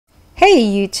Hey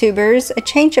YouTubers, a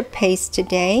change of pace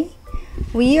today.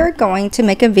 We are going to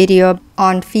make a video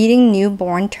on feeding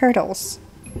newborn turtles.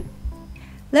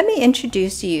 Let me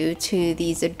introduce you to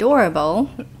these adorable,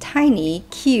 tiny,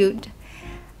 cute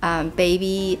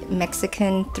baby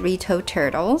Mexican three-toed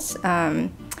turtles.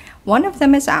 One of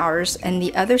them is ours and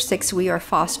the other 6 we are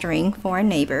fostering for a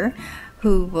neighbor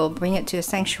who will bring it to a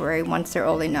sanctuary once they're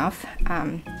old enough.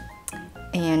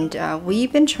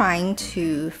 We've been trying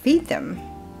to feed them.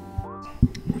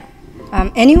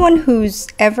 Anyone who's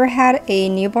ever had a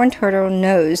newborn turtle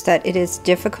knows that it is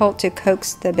difficult to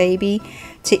coax the baby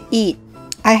to eat.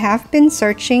 I have been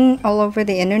searching all over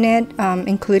the internet,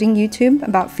 including YouTube,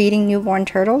 about feeding newborn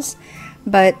turtles,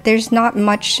 but there's not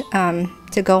much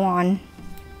to go on.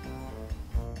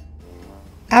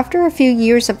 After a few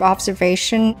years of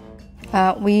observation,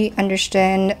 we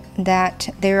understand that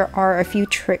there are a few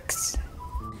tricks.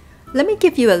 Let me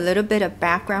give you a little bit of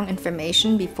background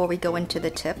information before we go into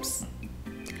the tips.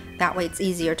 That way it's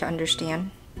easier to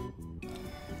understand.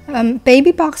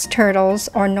 Baby box turtles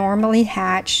are normally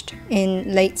hatched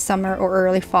in late summer or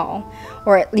early fall,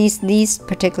 or at least these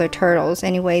particular turtles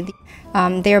anyway.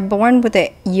 They're born with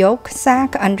a yolk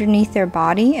sac underneath their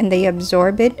body and they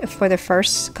absorb it for the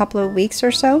first couple of weeks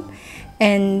or so,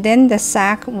 and then the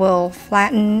sac will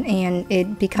flatten and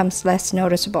it becomes less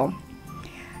noticeable.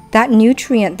 That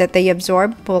nutrient that they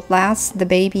absorb will last the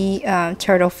baby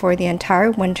turtle for the entire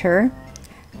winter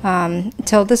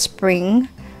till the spring,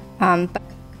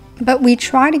 but we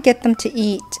try to get them to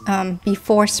eat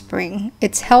before spring.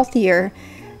 It's healthier.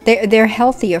 They're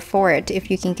healthier for it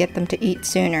if you can get them to eat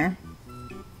sooner.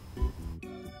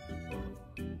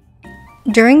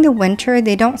 During the winter,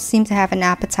 they don't seem to have an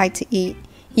appetite to eat,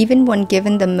 even when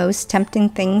given the most tempting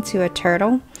thing to a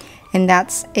turtle, and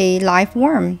that's a live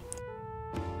worm.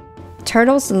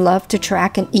 Turtles love to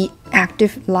track and eat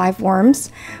active live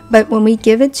worms, but when we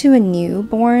give it to a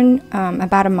newborn,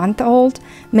 about a month old,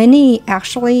 many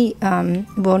actually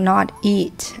will not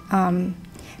eat.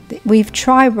 We've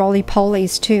tried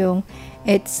roly-polies too.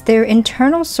 It's their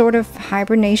internal sort of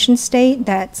hibernation state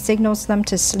that signals them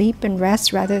to sleep and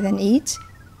rest rather than eat.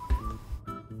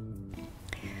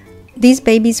 These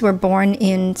babies were born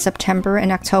in September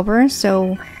and October,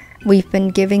 so we've been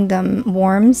giving them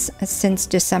worms since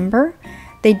December.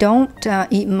 They don't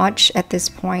eat much at this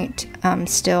point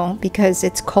still because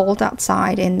it's cold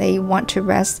outside and they want to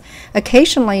rest.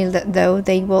 Occasionally, though,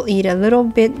 they will eat a little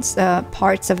bit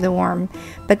parts of the worm,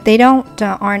 but they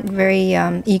aren't very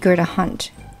eager to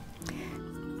hunt.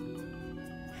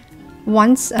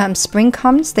 Once spring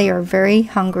comes, they are very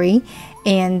hungry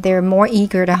and they're more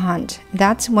eager to hunt.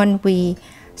 That's when we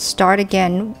start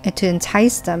again to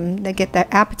entice them to get their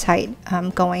appetite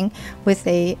going with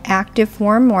a active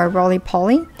worm or a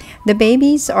roly-poly. The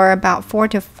babies are about 4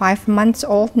 to 5 months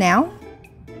old now.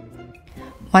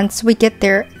 Once we get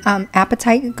their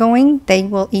appetite going, they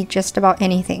will eat just about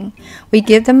anything. We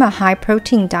give them a high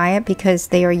protein diet because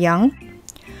they are young.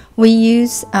 We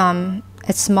use a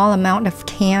small amount of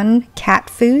canned cat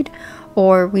food,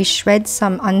 or we shred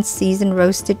some unseasoned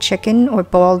roasted chicken or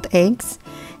boiled eggs.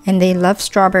 And they love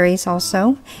strawberries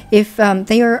also. If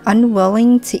they are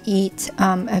unwilling to eat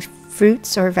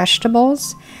fruits or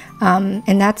vegetables,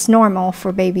 and that's normal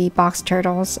for baby box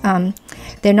turtles,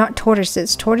 they're not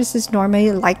tortoises. Tortoises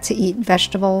normally like to eat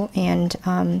vegetable and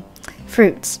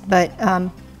fruits, but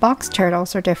box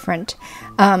turtles are different.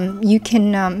 You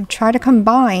can try to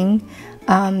combine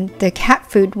the cat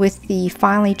food with the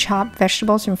finely chopped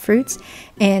vegetables and fruits,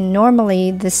 and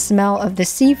normally the smell of the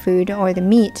seafood or the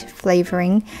meat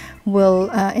flavoring will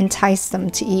entice them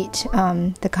to eat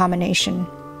the combination.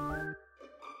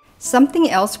 Something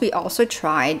else we also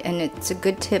tried, and it's a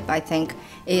good tip I think,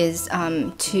 is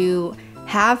to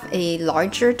have a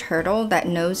larger turtle that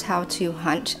knows how to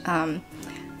hunt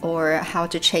or how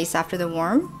to chase after the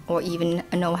worm, or even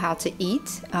know how to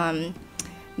eat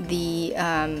the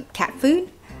cat food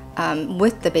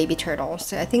with the baby turtles.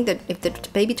 So I think that if the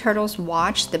baby turtles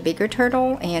watch the bigger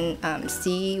turtle and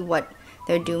see what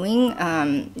they're doing,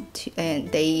 and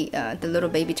the little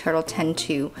baby turtle tend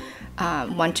to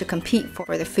want to compete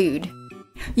for the food.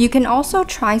 You can also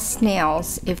try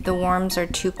snails if the worms are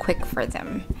too quick for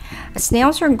them.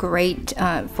 Snails are great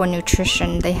for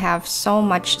nutrition. They have so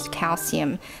much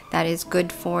calcium that is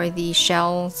good for the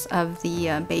shells of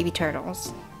the baby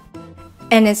turtles.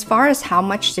 And as far as how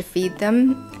much to feed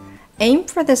them, aim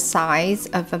for the size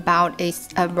of about a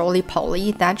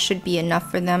roly-poly. That should be enough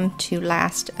for them to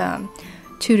last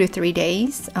 2 to 3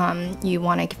 days. You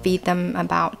want to feed them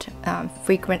about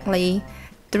frequently.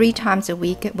 3 times a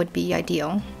week it would be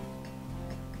ideal.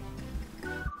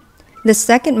 The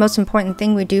second most important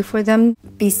thing we do for them,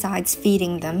 besides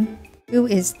feeding them,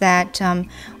 is that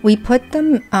we put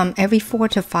them every 4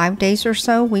 to 5 days or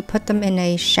so. We put them in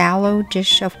a shallow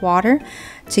dish of water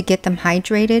to get them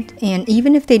hydrated. And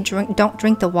even if they don't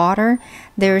drink the water,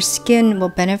 their skin will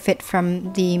benefit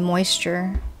from the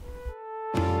moisture.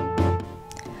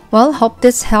 Well, hope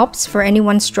this helps for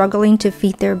anyone struggling to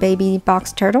feed their baby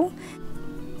box turtle.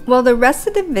 Well, the rest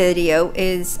of the video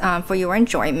is for your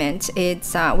enjoyment.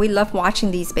 We love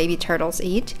watching these baby turtles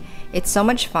eat. It's so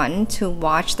much fun to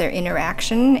watch their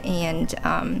interaction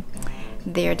and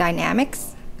their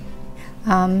dynamics.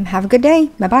 Have a good day.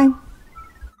 Bye-bye.